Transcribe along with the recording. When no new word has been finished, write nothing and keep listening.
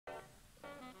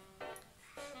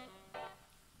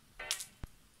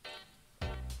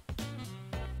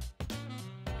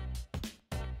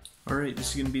Alright, this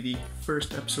is going to be the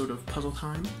first episode of Puzzle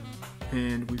Time,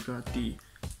 and we've got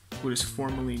what is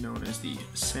formerly known as the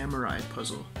Samurai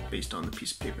puzzle, based on the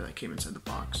piece of paper that came inside the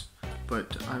box,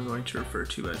 but I'm going to refer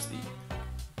to as the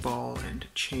ball and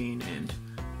chain and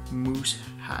moose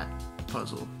hat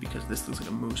puzzle, because this looks like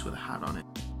a moose with a hat on it.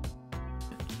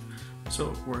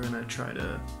 So we're going to try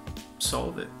to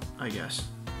solve it, I guess.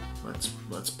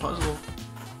 Let's puzzle.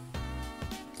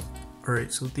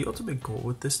 Alright, so the ultimate goal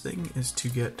with this thing is to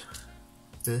get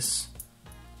this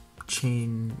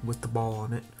chain with the ball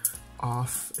on it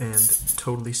off and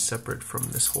totally separate from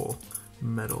this whole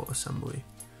metal assembly.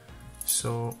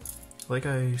 So, like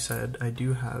I said, I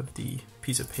do have the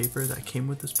piece of paper that came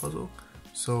with this puzzle.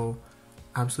 So,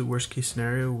 absolute worst case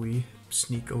scenario, we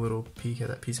sneak a little peek at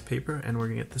that piece of paper and we're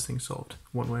gonna get this thing solved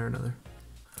one way or another.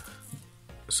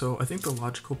 So I think the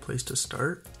logical place to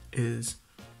start is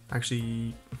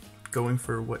actually going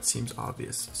for what seems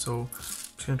obvious. So I'm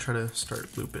just gonna try to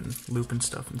start looping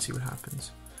stuff and see what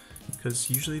happens. Because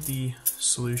usually the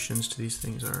solutions to these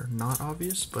things are not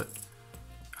obvious, but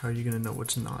how are you gonna know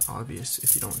what's not obvious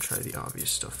if you don't try the obvious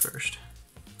stuff first?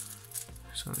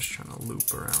 So I'm just trying to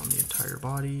loop around the entire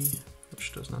body,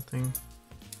 which does nothing.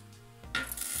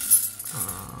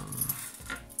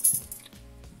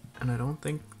 And I don't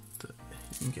think that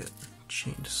you can get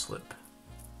chain to slip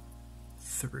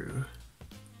through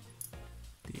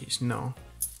these. No,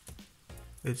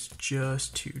 it's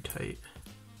just too tight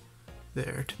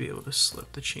there to be able to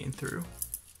slip the chain through.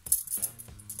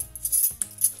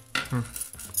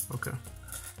 Okay.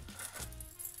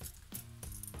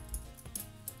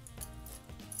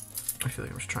 I feel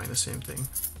like I'm just trying the same thing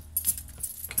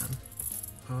again.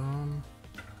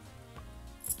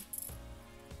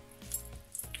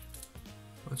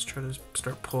 Let's try to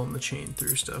start pulling the chain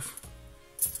through stuff.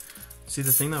 See,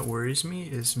 the thing that worries me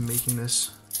is making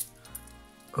this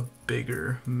a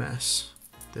bigger mess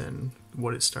than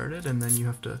what it started, and then you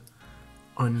have to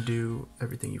undo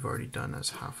everything you've already done as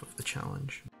half of the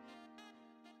challenge.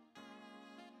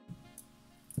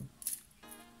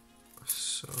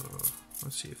 So,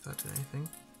 let's see if that did anything.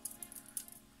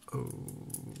 Oh,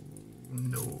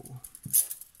 no.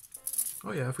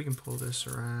 Oh yeah, if we can pull this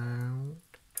around.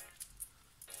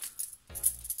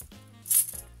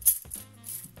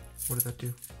 What did that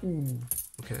do? Ooh,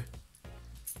 okay.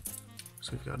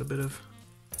 So we've got a bit of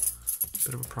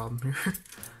a problem here.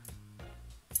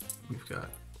 We've got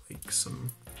like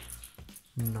some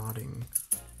knotting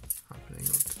happening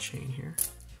with the chain here.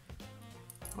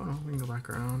 Oh no, we can go back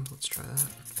around. Let's try that.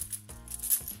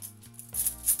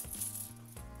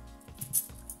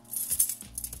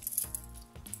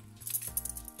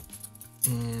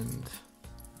 And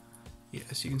yeah,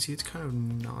 so you can see it's kind of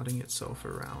knotting itself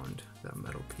around that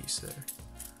metal piece there.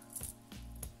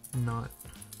 Not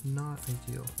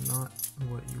ideal. Not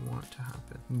what you want to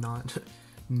happen.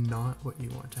 Not what you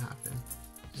want to happen.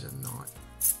 Is a knot.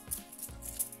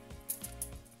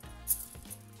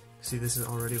 See, this is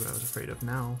already what I was afraid of.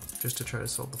 Now, just to try to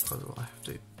solve the puzzle, I have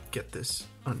to get this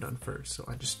undone first. So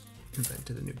I just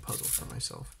invented a new puzzle for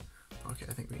myself. Okay,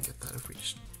 I think we can get that if we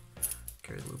just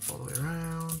carry the loop all the way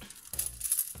around.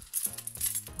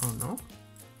 Oh no?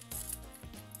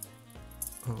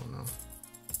 Oh no.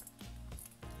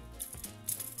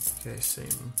 Okay, same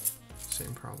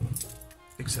problem.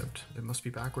 Except it must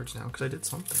be backwards now, because I did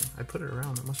something. I put it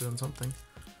around, it must have done something.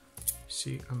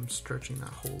 See, I'm stretching that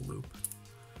whole loop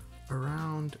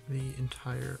around the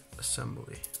entire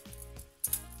assembly.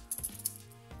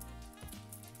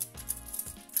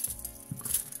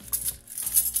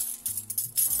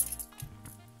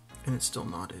 And it's still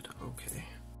knotted, okay.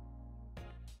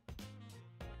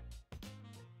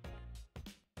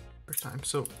 First time.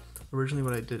 So originally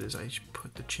what I did is I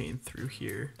put the chain through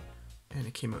here and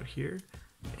it came out here,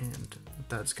 and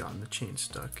that's gotten the chain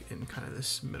stuck in kind of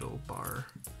this middle bar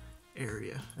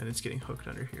area, and it's getting hooked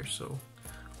under here, so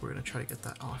we're gonna try to get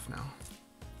that off now.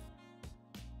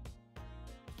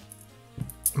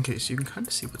 Okay, so you can kind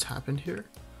of see what's happened here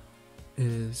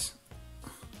is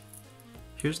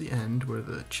here's the end where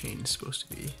the chain is supposed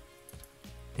to be,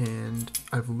 and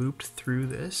I've looped through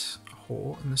this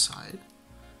hole in the side,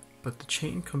 but the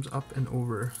chain comes up and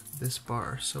over this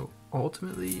bar, so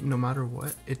ultimately, no matter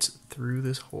what, it's through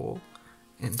this hole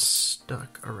and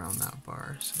stuck around that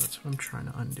bar, so that's what I'm trying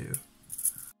to undo.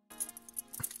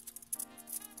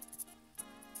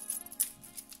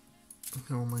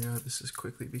 Oh my god, this has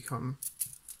quickly become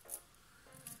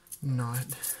not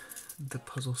the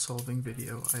puzzle solving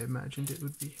video I imagined it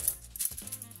would be.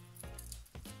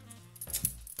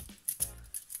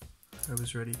 I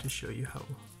was ready to show you how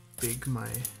big my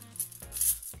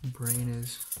brain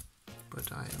is,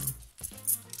 but I am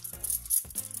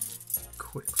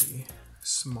quickly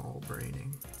small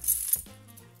braining.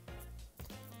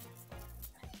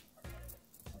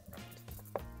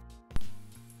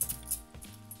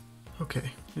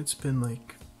 Okay, it's been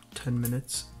like 10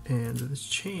 minutes and this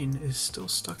chain is still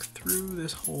stuck through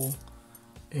this hole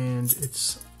and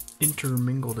it's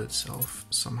intermingled itself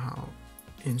somehow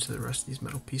into the rest of these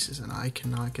metal pieces, and I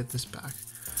cannot get this back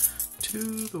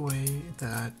to the way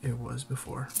that it was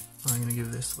before. I'm gonna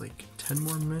give this like 10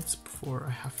 more minutes before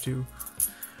I have to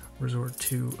resort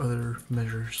to other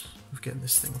measures of getting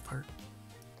this thing apart.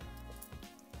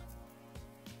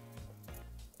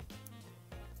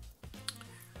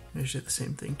 I just did the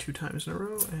same thing 2 times in a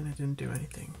row and it didn't do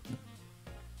anything.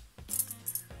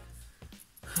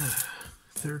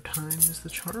 Third time is the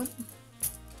charm.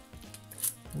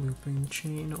 Looping the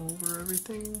chain over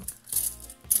everything.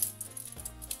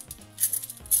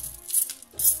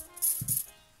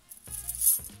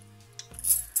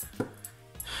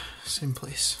 Same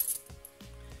place.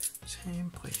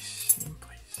 Same place, same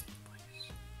place, same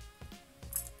place.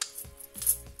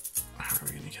 How are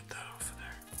we gonna get that off of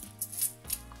there?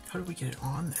 How do we get it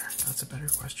on there? That's a better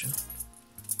question.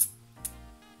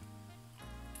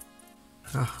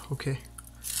 Ah, okay.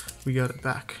 We got it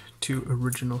back to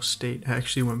original state. I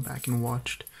actually went back and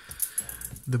watched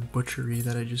the butchery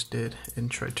that I just did and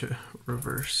tried to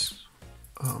reverse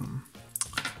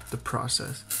the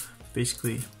process.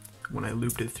 Basically, when I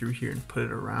looped it through here and put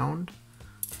it around,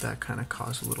 that kind of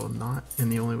caused a little knot,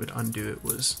 and the only way to undo it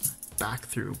was back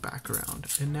through, back around.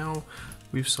 And now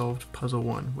we've solved puzzle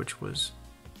 1, which was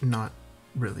not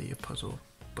really a puzzle,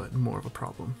 but more of a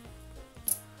problem.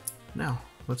 Now,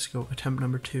 let's go attempt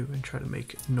number 2 and try to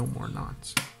make no more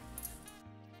knots.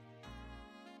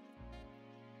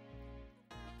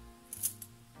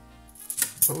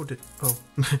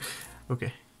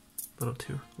 Okay. A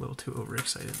little too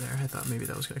overexcited there. I thought maybe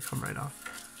that was gonna come right off.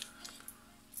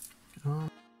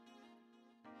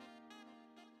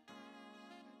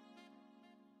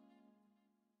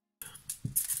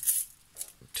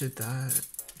 Did that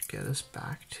get us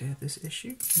back to this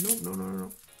issue?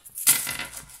 No.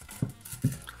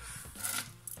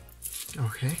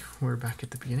 Okay, we're back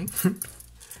at the beginning.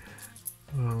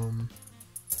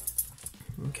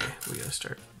 Okay, we gotta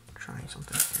start trying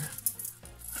something here.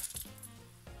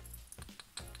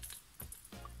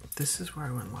 This is where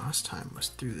I went last time, was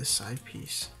through this side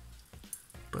piece.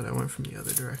 But I went from the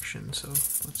other direction, so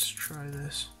let's try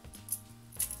this.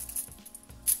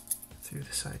 Through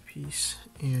the side piece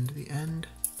and the end.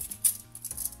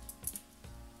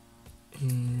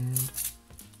 And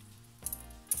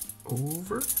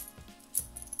over.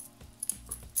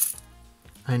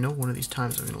 I know one of these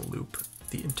times I'm gonna loop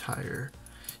the entire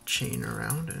chain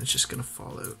around and it's just gonna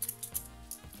fall out.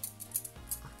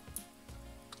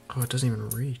 Oh, it doesn't even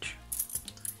reach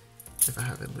if I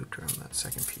have it looped around that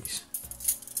second piece.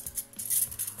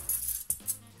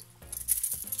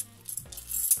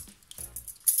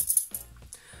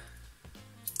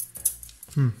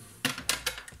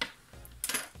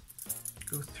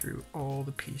 Go through all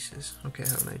the pieces. Okay, I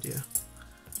have an idea.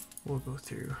 We'll go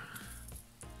through.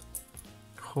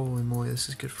 Holy moly, this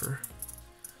is good for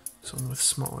someone with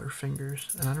smaller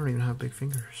fingers, and I don't even have big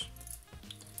fingers.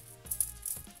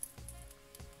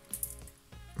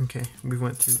 Okay, we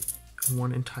went through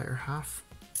one entire half,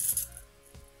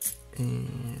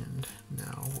 and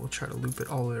now we'll try to loop it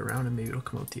all the way around and maybe it'll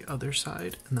come out the other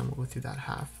side, and then we'll go through that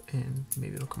half and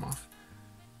maybe it'll come off.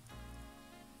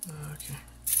 Okay,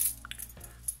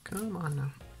 come on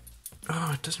now.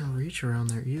 Oh, it doesn't reach around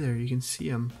there either. You can see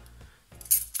I'm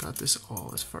got this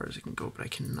all as far as it can go, but I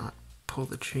cannot pull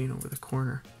the chain over the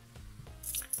corner.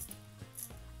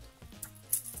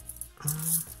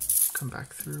 Come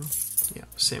back through. Yeah,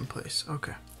 same place.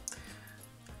 Okay.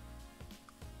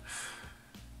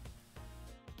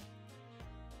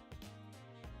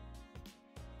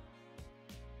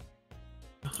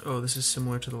 Oh, this is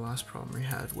similar to the last problem we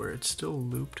had, where it's still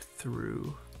looped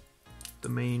through the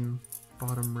main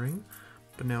bottom ring,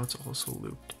 but now it's also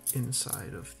looped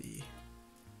inside of the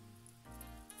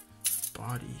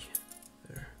body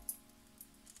there.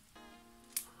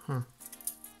 Huh.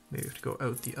 Maybe we have to go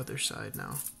out the other side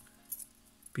now,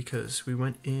 because we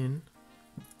went in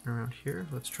around here.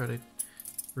 Let's try to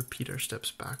repeat our steps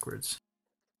backwards.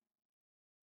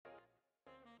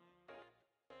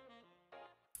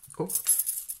 Oh.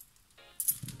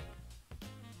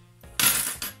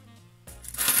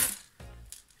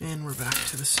 And we're back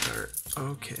to the start.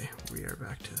 Okay, we are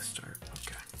back to the start.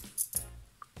 Okay.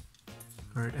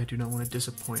 Alright, I do not want to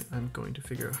disappoint. I'm going to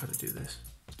figure out how to do this.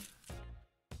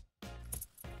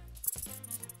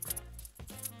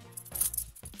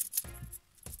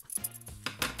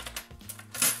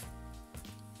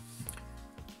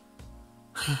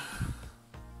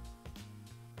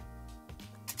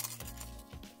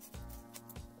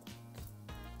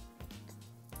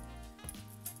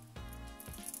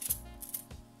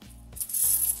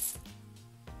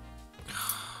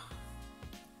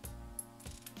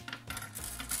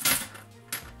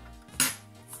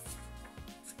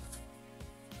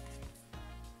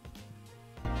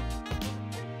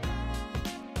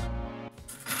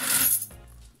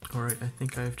 Alright, I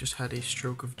think I've just had a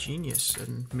stroke of genius,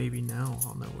 and maybe now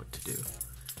I'll know what to do.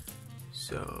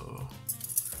 So...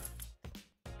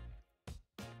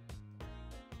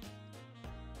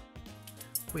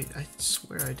 wait, I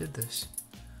swear I did this.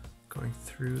 Going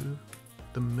through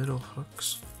the middle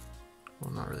hooks,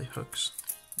 well, not really hooks,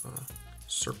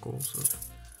 circles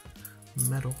of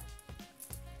metal,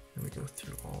 and we go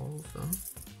through all of them,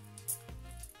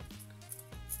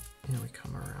 and we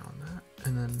come around that,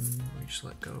 and then we just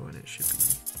let go, and it should be,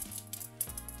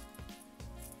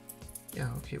 yeah,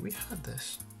 okay, we had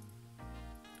this.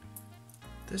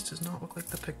 This does not look like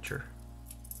the picture.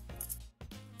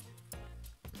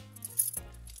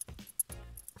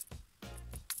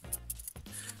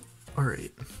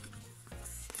 Alright,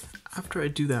 after I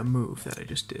do that move that I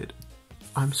just did,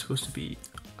 I'm supposed to be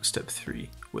step 3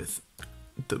 with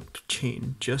the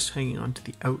chain just hanging onto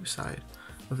the outside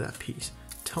of that piece.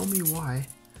 Tell me why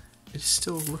it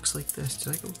still looks like this.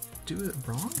 Did I go do it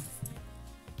wrong?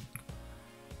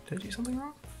 Did I do something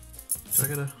wrong? Do I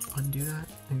gotta undo that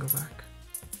and go back?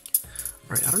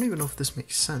 Alright, I don't even know if this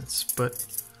makes sense, but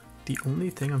the only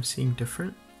thing I'm seeing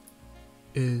different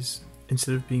is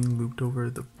instead of being looped over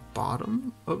the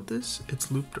bottom of this,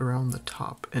 it's looped around the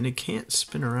top, and it can't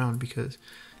spin around because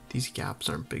these gaps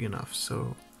aren't big enough.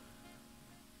 So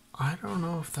I don't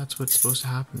know if that's what's supposed to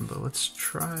happen, but let's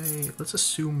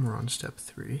assume we're on step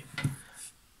 3,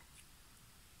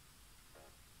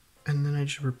 and then I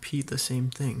just repeat the same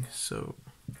thing. So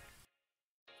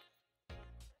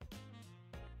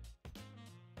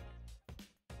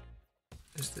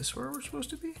is this where we're supposed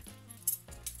to be?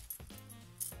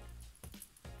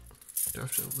 Do I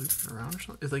have to loop it around or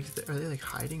something? Are they like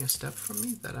hiding a step from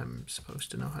me that I'm supposed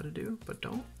to know how to do, but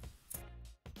don't?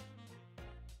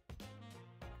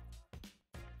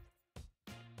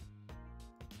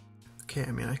 Okay,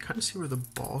 I mean, I kind of see where the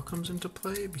ball comes into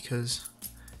play, because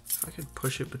if I could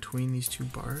push it between these two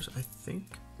bars, I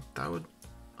think that would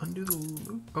undo the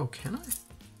loop. Oh, can I?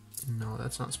 No,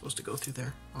 that's not supposed to go through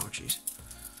there. Oh, jeez.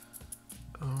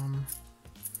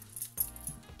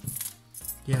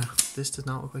 Yeah, this does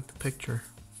not look like the picture.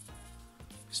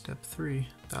 Step 3,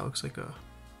 that looks like a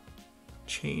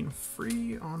chain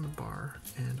free on the bar,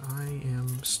 and I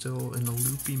am still in a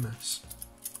loopy mess.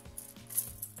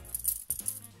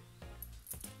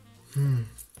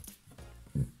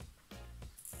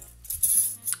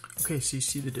 Okay, so you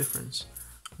see the difference.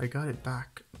 I got it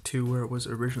back to where it was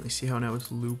originally. See how now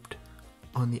it's looped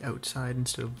on the outside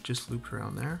instead of just looped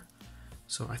around there?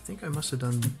 So I think I must have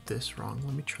done this wrong.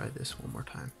 Let me try this one more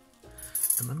time.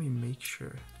 And let me make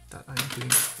sure that I'm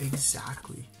doing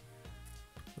exactly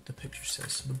what the picture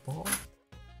says. So the ball,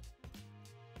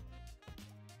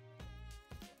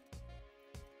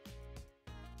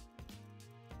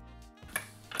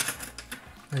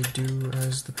 I do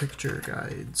as the picture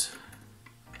guides.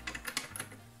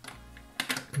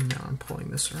 And now I'm pulling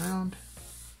this around.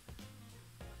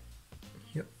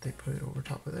 Yep, they put it over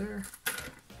top of there.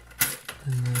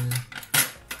 And then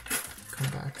come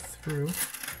back through.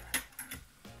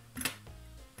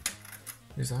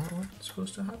 Is that what's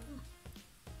supposed to happen?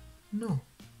 No.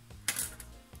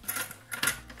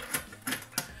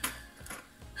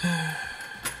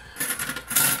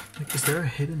 Like, is there a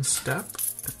hidden step?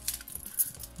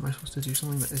 Am I supposed to do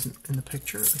something that isn't in the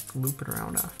picture? Like loop it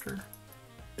around after?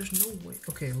 There's no way.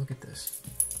 Okay, look at this.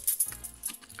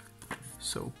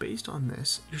 So based on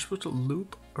this, you're supposed to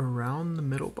loop around the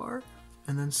middle bar,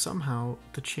 and then somehow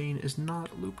the chain is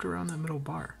not looped around that middle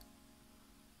bar.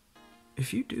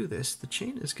 If you do this, the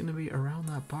chain is going to be around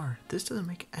that bar. This doesn't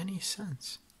make any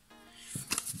sense.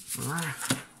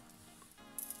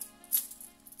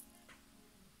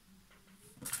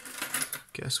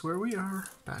 Guess where we are?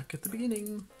 Back at the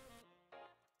beginning.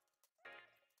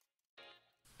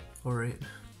 Alright.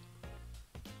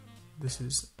 This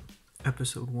is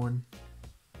episode 1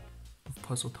 of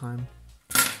Puzzle Time.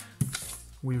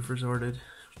 We've resorted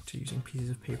to using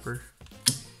pieces of paper,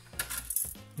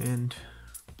 and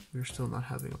we're still not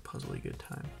having a puzzly good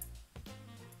time.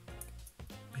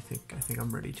 I think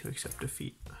I'm ready to accept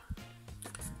defeat.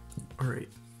 Alright,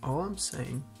 all I'm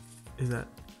saying is that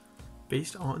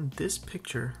based on this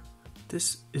picture,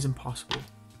 this is impossible.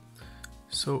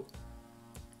 So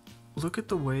look at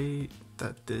the way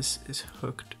that this is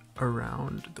hooked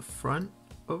around the front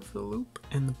of the loop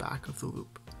and the back of the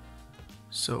loop.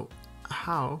 So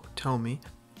how, tell me,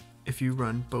 if you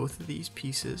run both of these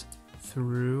pieces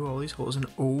through all these holes and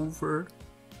over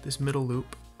this middle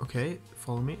loop, okay,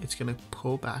 follow me, it's gonna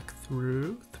pull back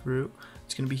through,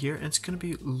 it's gonna be here, and it's gonna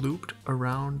be looped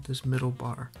around this middle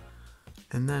bar.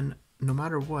 And then no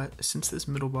matter what, since this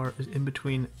middle bar is in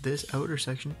between this outer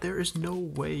section, there is no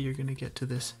way you're gonna get to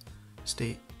this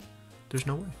state. There's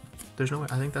no way. There's no way.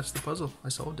 I think that's the puzzle. I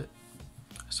solved it.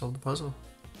 I solved the puzzle.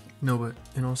 No, but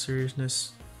in all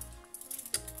seriousness,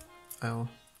 I'll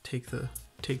take the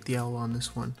L on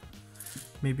this one.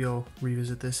 Maybe I'll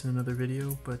revisit this in another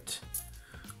video, but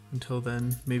until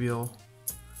then, maybe I'll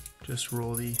just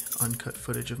roll the uncut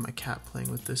footage of my cat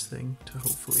playing with this thing to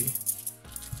hopefully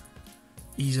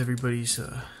ease everybody's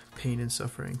pain and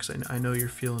suffering, because I know you're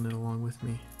feeling it along with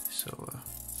me. So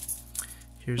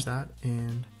here's that,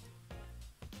 and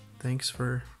thanks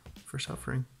for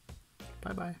suffering.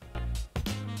 Bye bye.